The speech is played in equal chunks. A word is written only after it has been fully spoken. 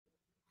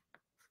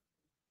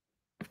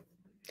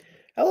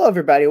Hello,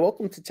 everybody.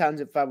 Welcome to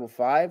Townsend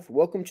 505.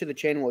 Welcome to the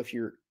channel if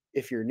you're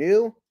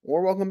new,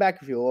 or welcome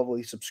back if you're a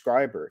lovely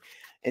subscriber.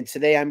 And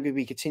today I'm going to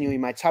be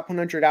continuing my top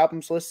 100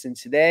 albums list, and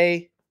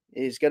today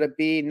is going to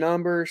be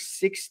number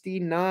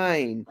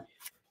 69,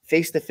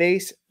 "Face to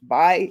Face"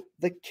 by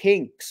the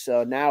Kinks.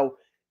 Now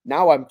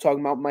I'm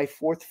talking about my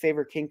fourth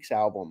favorite Kinks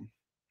album.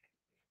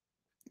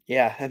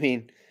 Yeah,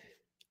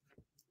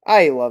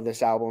 I love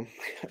this album.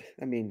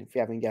 If you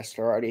haven't guessed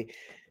already.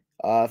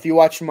 If you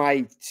watch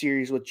my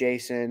series with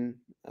Jason,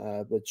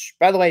 which,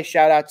 by the way,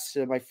 shout outs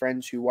to my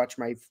friends who watch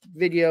my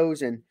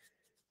videos, and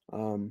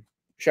um,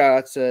 shout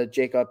outs to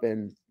Jacob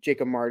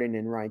Martin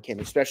and Ryan Kim,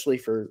 especially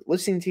for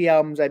listening to the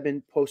albums I've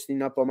been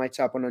posting up on my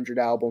top 100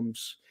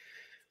 albums.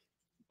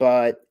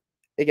 But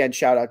again,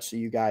 shout outs to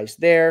you guys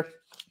there.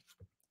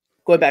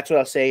 Going back to what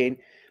I was saying,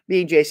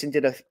 me and Jason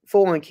did a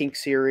full on Kink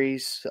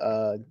series.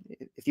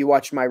 If you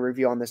watch my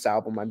review on this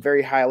album, I'm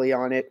very highly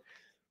on it.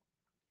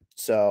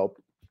 So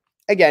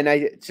again,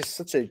 it's just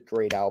such a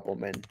great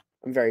album, and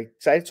I'm very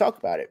excited to talk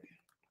about it.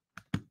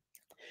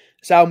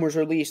 This album was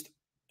released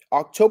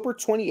October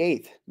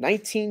 28th,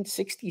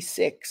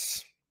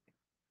 1966.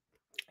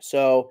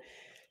 So,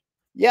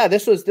 yeah,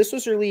 this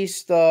was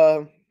released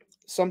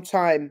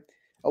sometime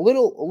a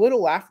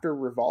little after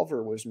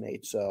Revolver was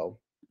made. So,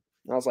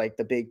 that was like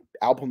the big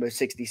album of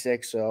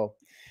 66. So,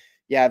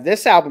 yeah,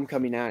 this album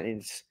coming out,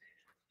 and it's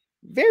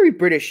very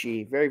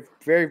Britishy, very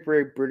very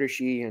very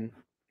Britishy, and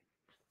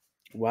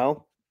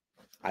well,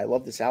 I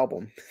love this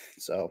album.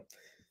 So,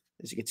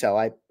 as you can tell,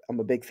 I'm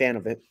a big fan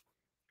of it.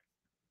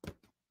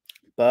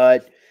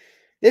 But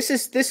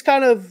this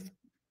kind of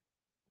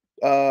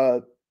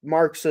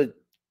marks a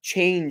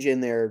change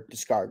in their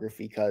discography,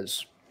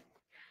 because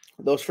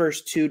those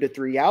first 2 to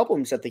 3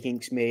 albums that the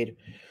Kinks made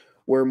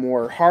were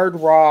more hard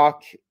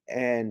rock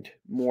and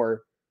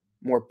more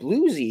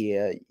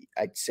bluesy,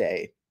 I'd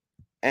say.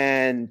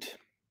 And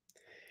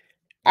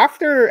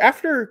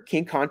after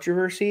King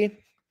Controversy,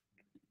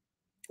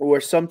 or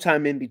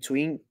sometime in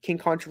between King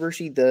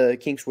Controversy, the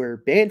Kinks were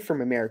banned from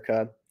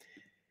America.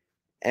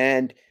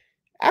 And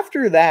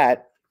after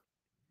that,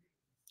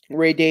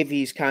 Ray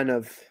Davies kind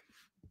of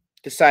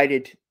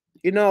decided,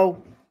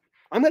 I'm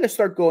going to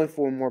start going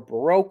for more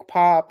Baroque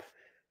pop,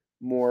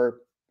 more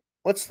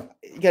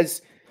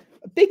because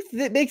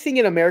the big thing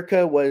in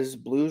America was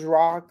blues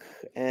rock.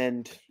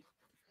 And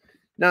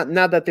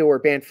now that they were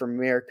banned from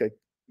America,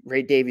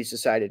 Ray Davies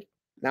decided,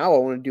 now I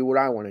want to do what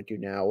I want to do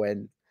now.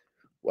 And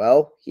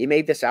well, he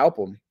made this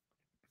album.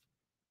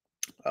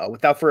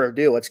 Without further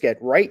ado, let's get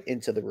right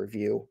into the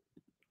review.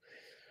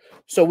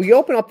 So we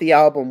open up the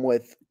album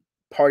with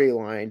Party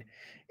Line.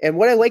 And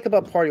what I like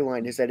about Party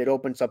Line is that it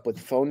opens up with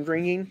phone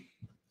ringing,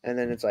 and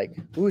then it's like,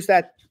 who's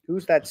that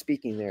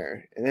speaking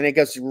there? And then it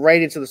goes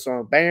right into the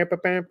song. Bam, bam,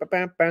 bam,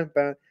 bam, bam,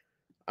 bam.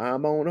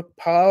 I'm on a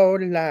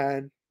party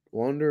line,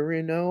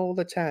 wondering all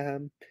the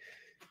time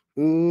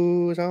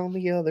who's on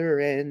the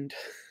other end.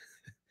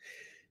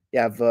 You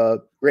have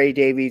Ray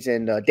Davies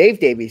and Dave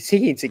Davies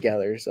singing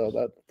together, so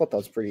I thought that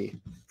was pretty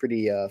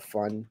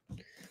fun.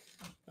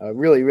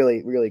 Really,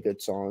 really, really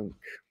good song.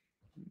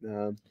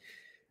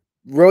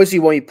 Rosie,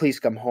 Won't You Please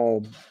Come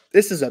Home?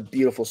 This is a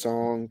beautiful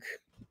song.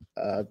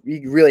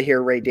 You can really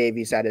hear Ray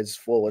Davies at his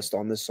fullest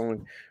on this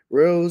song.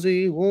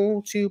 Rosie,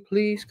 won't you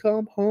please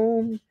come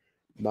home?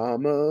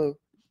 Mama,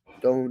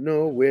 don't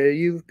know where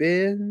you've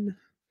been.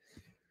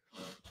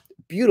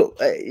 Beautiful.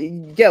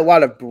 You get a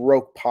lot of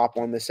Baroque pop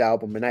on this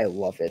album, and I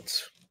love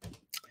it.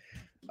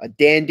 A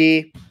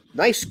Dandy,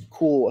 nice,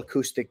 cool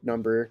acoustic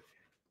number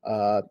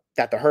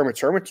that the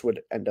Hermits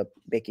would end up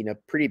making a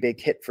pretty big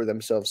hit for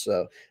themselves.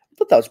 So I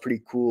thought that was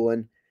pretty cool.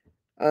 And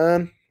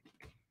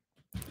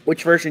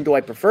which version do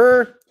I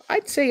prefer?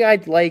 I'd say I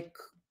might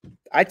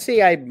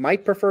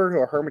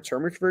prefer a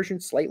Hermits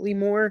version slightly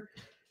more,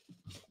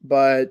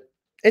 but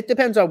it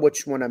depends on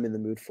which one I'm in the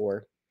mood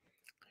for.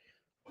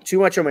 Too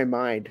Much on My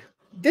Mind.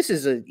 This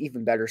is an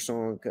even better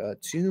song.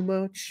 Too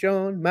much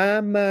on my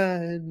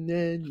mind,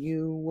 and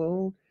you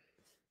won't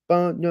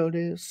but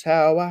notice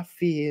how I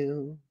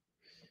feel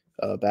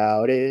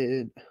about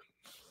it.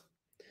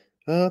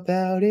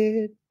 About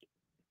it.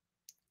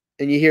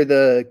 And you hear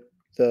the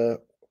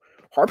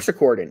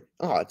harpsichord.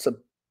 Oh, it's a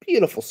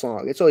beautiful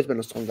song. It's always been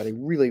a song that I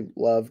really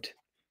loved.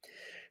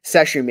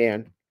 Session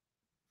Man.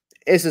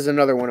 This is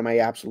another one of my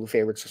absolute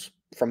favorites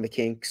from the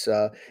Kinks.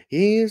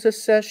 He's a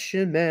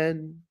session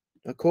man,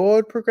 a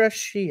chord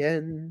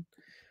progression,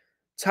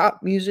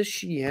 top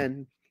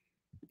musician.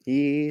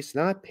 He's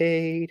not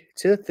paid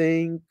to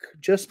think,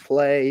 just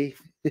play.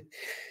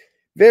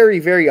 Very,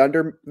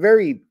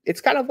 very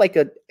it's kind of like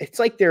it's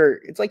like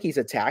he's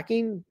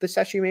attacking the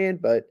session man,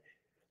 but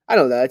I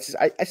don't know.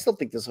 I still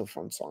think this is a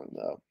fun song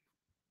though.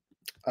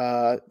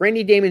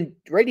 Rainy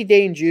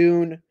Day in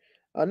June.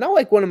 Not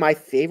like one of my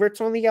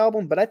favorites on the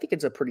album, but I think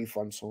it's a pretty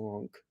fun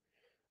song.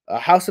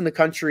 House in the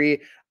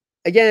Country.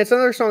 Again, it's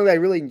another song that I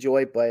really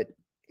enjoy, but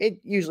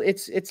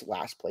it's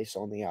last place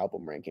on the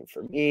album ranking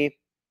for me.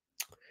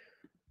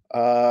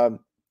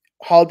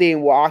 Holiday in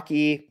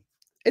Milwaukee.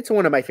 It's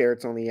one of my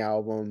favorites on the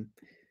album.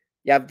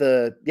 You have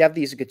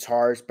these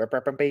guitars.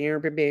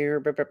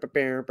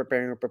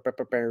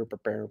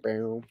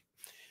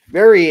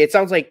 Very, it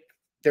sounds like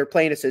they're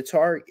playing a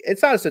sitar.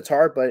 It's not a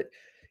sitar, but it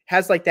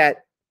has like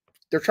that.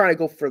 They're trying to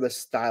go for the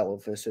style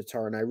of a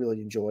sitar, and I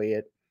really enjoy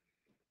it.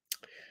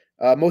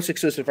 Most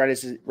exclusive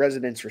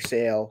residence for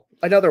sale.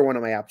 Another one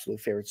of my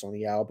absolute favorites on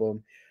the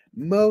album.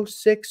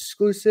 Most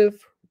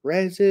exclusive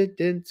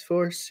residence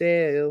for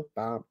sale.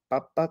 Ba,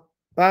 ba, ba,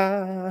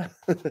 ba.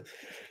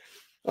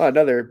 Oh,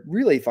 another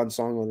really fun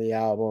song on the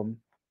album.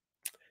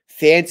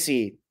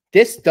 Fancy.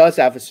 This does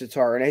have a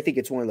sitar, and I think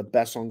it's one of the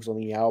best songs on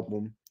the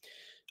album.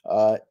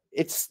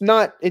 It's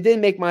not. It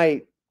didn't make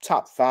my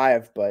top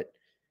 5, but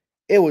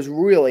it was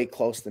really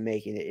close to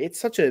making it. It's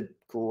such a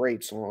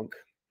great song.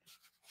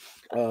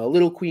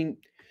 Little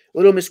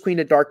Miss Queen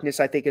of Darkness,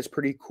 I think is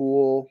pretty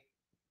cool.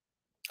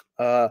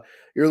 You're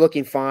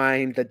Looking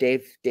Fine, the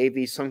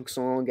Davey sung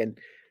song, and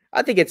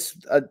I think it's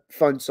a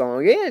fun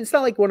song. Yeah, it's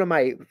not like one of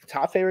my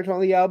top favorites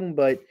on the album,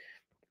 but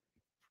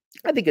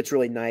I think it's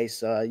really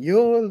nice.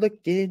 You're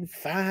looking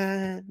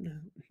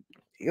fine.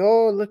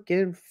 You're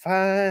looking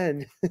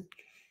fine.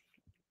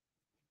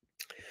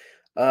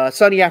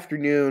 Sunny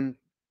Afternoon.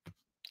 I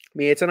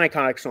mean, it's an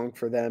iconic song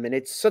for them, and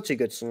it's such a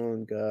good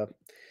song. A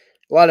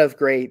lot of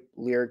great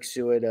lyrics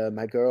to it.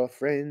 My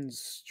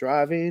girlfriend's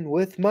driving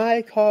with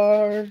my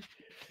car,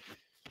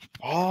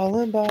 all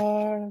in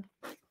bar,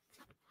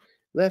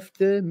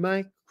 left in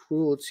my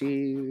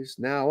cruelties.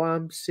 Now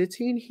I'm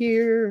sitting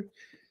here,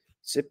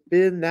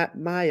 sipping that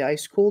my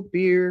ice cold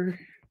beer,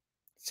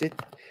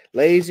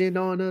 lazing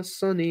on a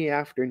sunny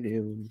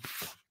afternoon.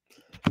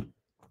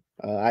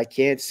 I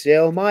can't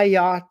sail my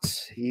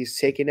yacht. He's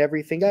taking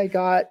everything I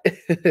got.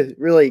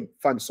 Really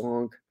fun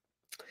song.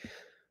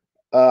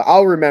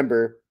 I'll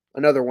Remember,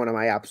 another one of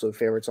my absolute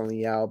favorites on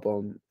the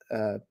album.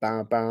 Bum,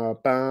 bum,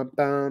 bum,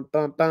 bum,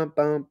 bum, bum,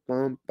 bum,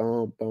 bum,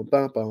 bum, bum,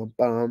 bum, bum,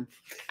 bum.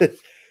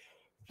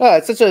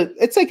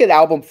 It's like an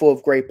album full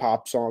of great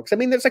pop songs. I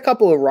mean, there's a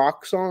couple of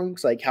rock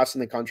songs, like House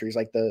in the Country is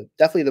like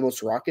definitely the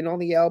most rocking on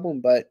the album,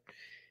 but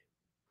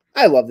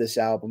I love this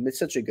album. It's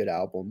such a good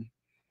album.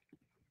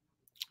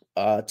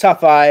 Top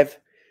 5.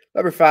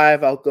 Number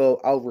 5,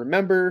 I'll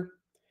Remember.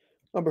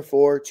 Number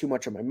 4, Too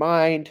Much on My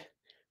Mind.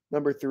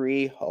 Number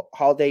 3,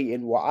 Holiday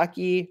in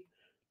Waaki.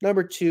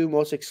 Number 2,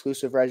 Most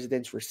Exclusive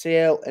Residence for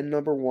Sale. And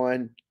number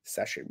 1,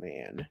 Session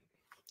Man.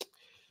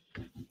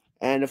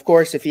 And of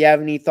course, if you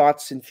have any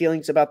thoughts and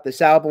feelings about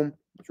this album,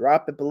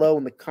 drop it below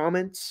in the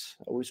comments.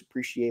 I always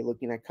appreciate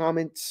looking at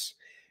comments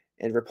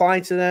and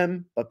replying to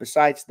them. But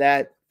besides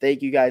that,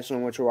 thank you guys so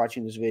much for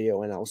watching this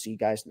video, and I'll see you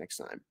guys next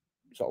time.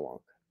 So long.